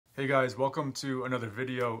Hey guys, welcome to another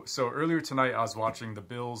video. So earlier tonight I was watching the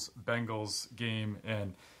Bills-Bengals game,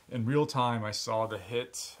 and in real time I saw the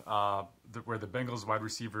hit where the Bengals wide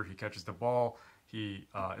receiver, he catches the ball. He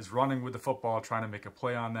is running with the football, trying to make a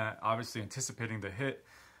play on that, obviously anticipating the hit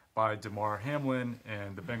by Damar Hamlin,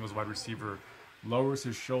 and the Bengals wide receiver lowers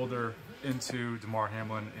his shoulder into Damar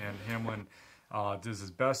Hamlin, and Hamlin does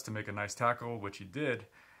his best to make a nice tackle, which he did.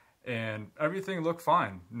 And everything looked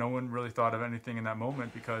fine. No one really thought of anything in that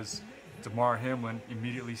moment because Damar Hamlin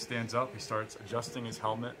immediately stands up. He starts adjusting his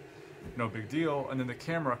helmet. No big deal. And then the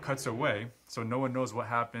camera cuts away, so no one knows what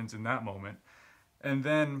happens in that moment. And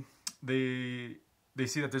then they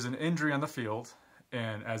see that there's an injury on the field.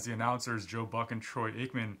 And as the announcers, Joe Buck and Troy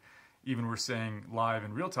Aikman, even were saying live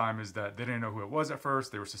in real time, is that they didn't know who it was at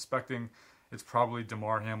first. They were suspecting it's probably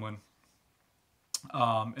Damar Hamlin.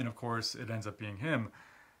 And of course, it ends up being him.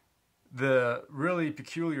 The really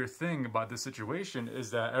peculiar thing about this situation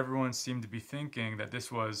is that everyone seemed to be thinking that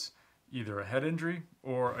this was either a head injury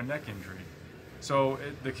or a neck injury. So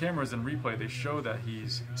the cameras in replay, they show that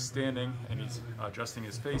he's standing and he's adjusting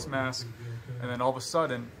his face mask, and then all of a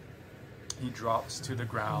sudden he drops to the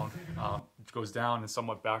ground, goes down and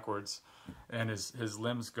somewhat backwards, and his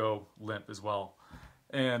limbs go limp as well.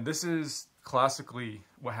 And this is classically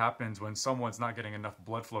what happens when someone's not getting enough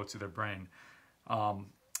blood flow to their brain.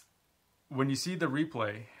 When you see the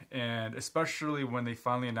replay, and especially when they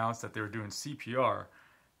finally announced that they were doing CPR,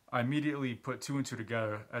 I immediately put two and two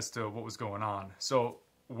together as to what was going on. So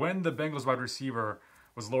when the Bengals wide receiver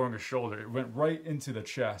was lowering his shoulder, it went right into the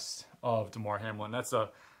chest of Damar Hamlin. That's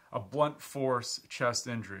a blunt force chest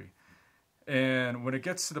injury. And when it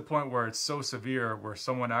gets to the point where it's so severe, where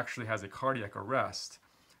someone actually has a cardiac arrest,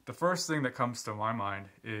 the first thing that comes to my mind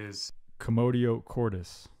is commotio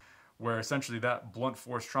cordis, where essentially that blunt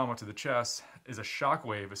force trauma to the chest is a shock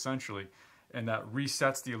wave, essentially, and that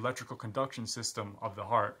resets the electrical conduction system of the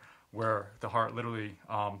heart, where the heart literally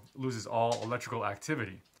loses all electrical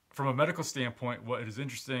activity. From a medical standpoint, what is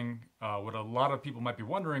interesting, what a lot of people might be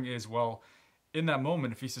wondering is, well, in that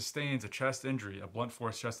moment, if he sustains a chest injury, a blunt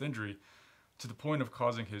force chest injury, to the point of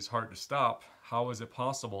causing his heart to stop, how is it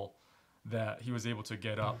possible that he was able to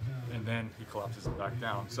get up and then he collapses back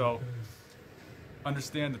down? So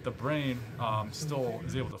understand that the brain still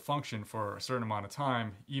is able to function for a certain amount of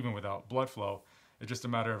time, even without blood flow. It's just a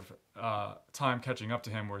matter of time catching up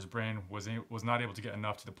to him, where his brain was not able to get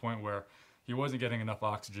enough to the point where he wasn't getting enough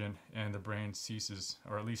oxygen and the brain ceases,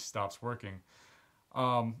 or at least stops working.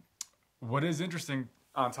 What is interesting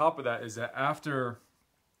on top of that is that after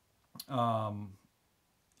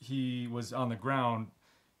he was on the ground,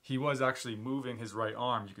 he was actually moving his right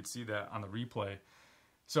arm. You could see that on the replay.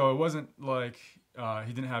 So it wasn't like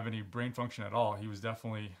he didn't have any brain function at all. He was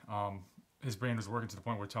definitely, his brain was working to the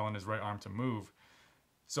point where telling his right arm to move.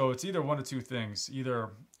 So it's either one of two things.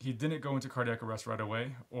 Either he didn't go into cardiac arrest right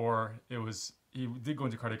away, or he did go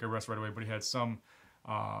into cardiac arrest right away, but he had some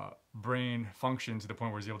brain function to the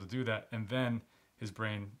point where he was able to do that, and then his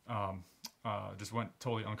brain just went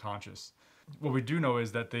totally unconscious. What we do know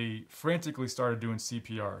is that they frantically started doing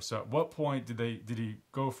CPR. So at what point did he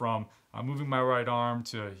go from I'm moving my right arm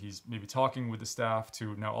to he's maybe talking with the staff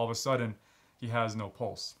to now all of a sudden he has no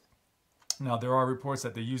pulse? Now there are reports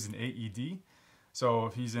that they use an AED. So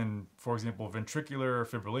if he's in, for example, ventricular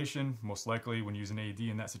fibrillation, most likely when you use an AED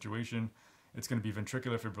in that situation, it's going to be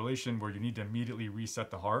ventricular fibrillation, where you need to immediately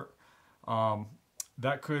reset the heart.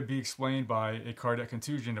 That could be explained by a cardiac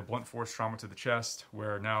contusion, a blunt force trauma to the chest,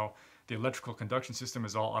 where now the electrical conduction system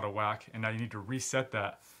is all out of whack, and now you need to reset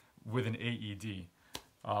that with an AED.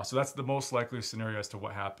 So that's the most likely scenario as to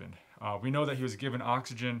what happened. We know that he was given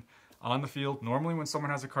oxygen on the field. Normally when someone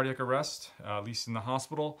has a cardiac arrest, at least in the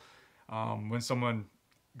hospital, when someone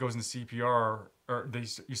goes into CPR, or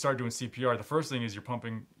you start doing CPR, the first thing is you're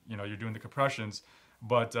pumping, you're doing the compressions,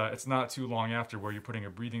 but it's not too long after where you're putting a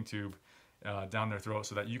breathing tube down their throat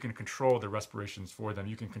so that you can control their respirations for them.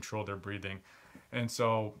 You can control their breathing. And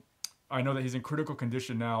so I know that he's in critical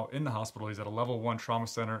condition now in the hospital. He's at a level 1 trauma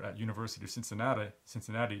center at University of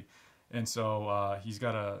Cincinnati. And so he's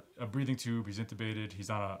got a breathing tube, he's intubated, he's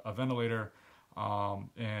on a ventilator,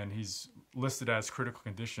 and he's listed as critical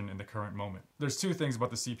condition in the current moment. There's two things about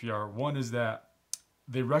the CPR. One is that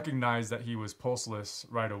they recognize that he was pulseless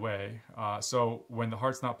right away. So when the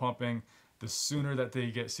heart's not pumping, the sooner that they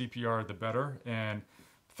get CPR, the better. And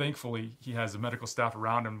thankfully, he has the medical staff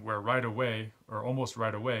around him where right away, or almost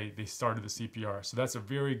right away, they started the CPR. So that's a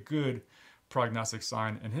very good prognostic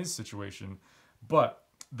sign in his situation. But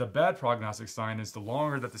the bad prognostic sign is the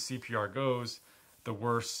longer that the CPR goes, the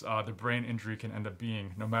worse the brain injury can end up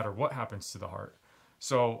being, no matter what happens to the heart.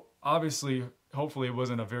 So obviously, hopefully it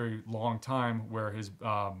wasn't a very long time where his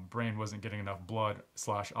brain wasn't getting enough blood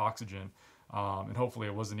 / oxygen. And hopefully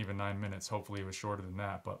it wasn't even 9 minutes. Hopefully it was shorter than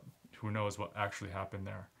that, but who knows what actually happened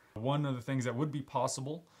there. One of the things that would be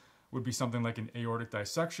possible would be something like an aortic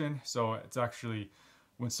dissection. So it's actually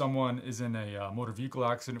when someone is in a motor vehicle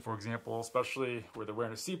accident, for example, especially where they're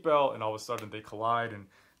wearing a seatbelt and all of a sudden they collide and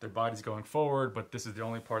their body's going forward, but this is the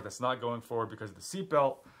only part that's not going forward because of the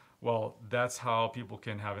seatbelt. Well, that's how people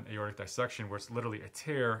can have an aortic dissection, where it's literally a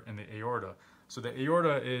tear in the aorta. So the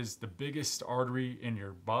aorta is the biggest artery in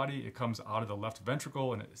your body. It comes out of the left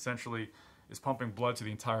ventricle and it essentially is pumping blood to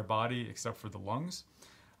the entire body except for the lungs.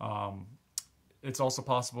 It's also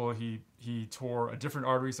possible he tore a different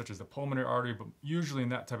artery, such as the pulmonary artery, but usually in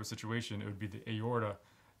that type of situation, it would be the aorta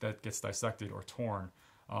that gets dissected or torn.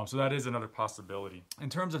 So that is another possibility. In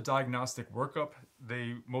terms of diagnostic workup,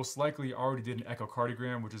 they most likely already did an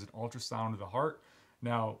echocardiogram, which is an ultrasound of the heart.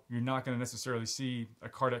 Now, you're not going to necessarily see a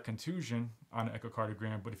cardiac contusion on an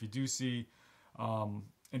echocardiogram, but if you do see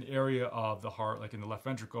an area of the heart, like in the left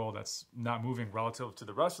ventricle, that's not moving relative to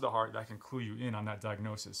the rest of the heart, that can clue you in on that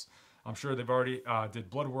diagnosis. I'm sure they've already did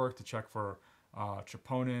blood work to check for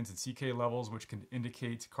troponins and CK levels, which can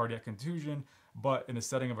indicate cardiac contusion, but in the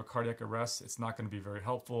setting of a cardiac arrest, it's not going to be very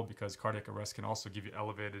helpful because cardiac arrest can also give you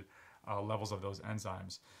elevated levels of those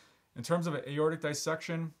enzymes. In terms of an aortic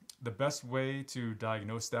dissection, the best way to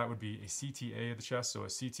diagnose that would be a CTA of the chest, so a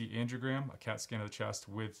CT angiogram, a CAT scan of the chest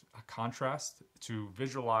with a contrast to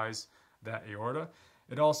visualize that aorta.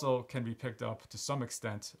 It also can be picked up to some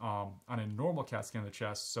extent on a normal CAT scan of the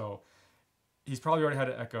chest. So he's probably already had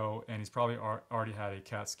an echo and he's probably already had a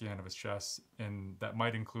CAT scan of his chest, and that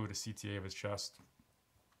might include a CTA of his chest.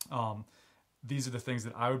 These are the things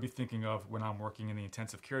that I would be thinking of when I'm working in the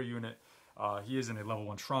intensive care unit. He is in a level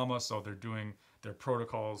 1 trauma, so they're doing their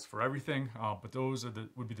protocols for everything, but those are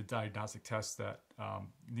would be the diagnostic tests that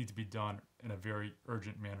need to be done in a very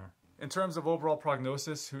urgent manner. In terms of overall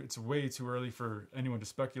prognosis, it's way too early for anyone to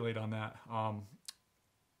speculate on that.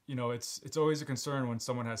 You know, it's always a concern when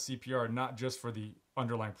someone has CPR, not just for the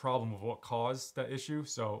underlying problem of what caused that issue.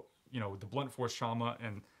 So, you know, the blunt force trauma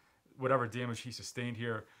and whatever damage he sustained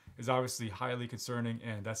here is obviously highly concerning,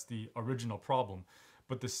 and that's the original problem.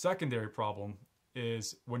 But the secondary problem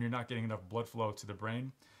is when you're not getting enough blood flow to the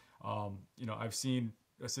brain. You know, I've seen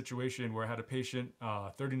a situation where I had a patient,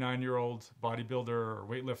 39-year-old bodybuilder or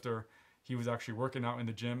weightlifter. He was actually working out in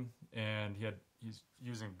the gym, and he's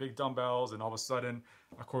using big dumbbells, and all of a sudden,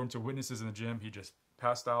 according to witnesses in the gym, he just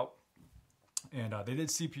passed out. And they did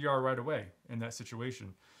CPR right away in that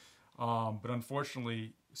situation. But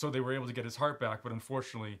unfortunately, so they were able to get his heart back, but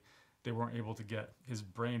unfortunately, they weren't able to get his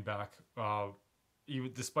brain back,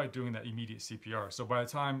 even despite doing that immediate CPR. So by the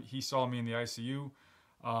time he saw me in the ICU,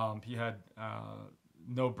 he had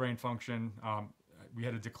no brain function. We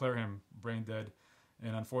had to declare him brain dead,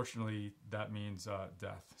 and unfortunately, that means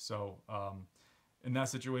death. So in that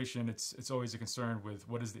situation, it's always a concern with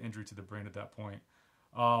what is the injury to the brain at that point.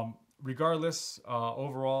 Regardless,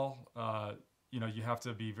 overall, you know, you have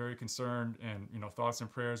to be very concerned, and, you know, thoughts and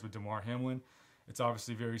prayers with Damar Hamlin. It's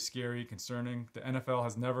obviously very scary, concerning. The NFL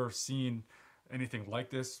has never seen anything like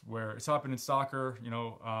this, where it's happened in soccer, you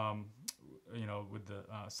know, with the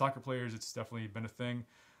soccer players, it's definitely been a thing.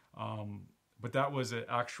 But that was an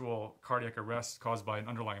actual cardiac arrest caused by an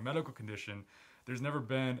underlying medical condition. There's never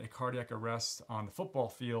been a cardiac arrest on the football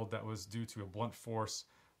field that was due to a blunt force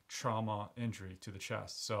trauma injury to the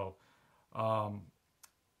chest. So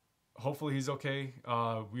hopefully he's okay.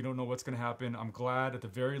 We don't know what's going to happen. I'm glad at the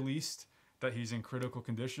very least that he's in critical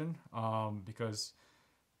condition, because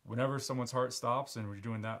whenever someone's heart stops and we're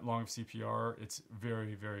doing that long of CPR, it's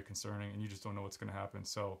very, very concerning, and you just don't know what's going to happen.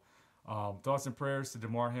 So thoughts and prayers to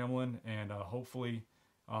Damar Hamlin, and hopefully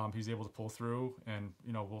he's able to pull through, and,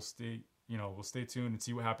 you know, we'll stay tuned and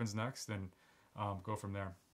see what happens next, and go from there.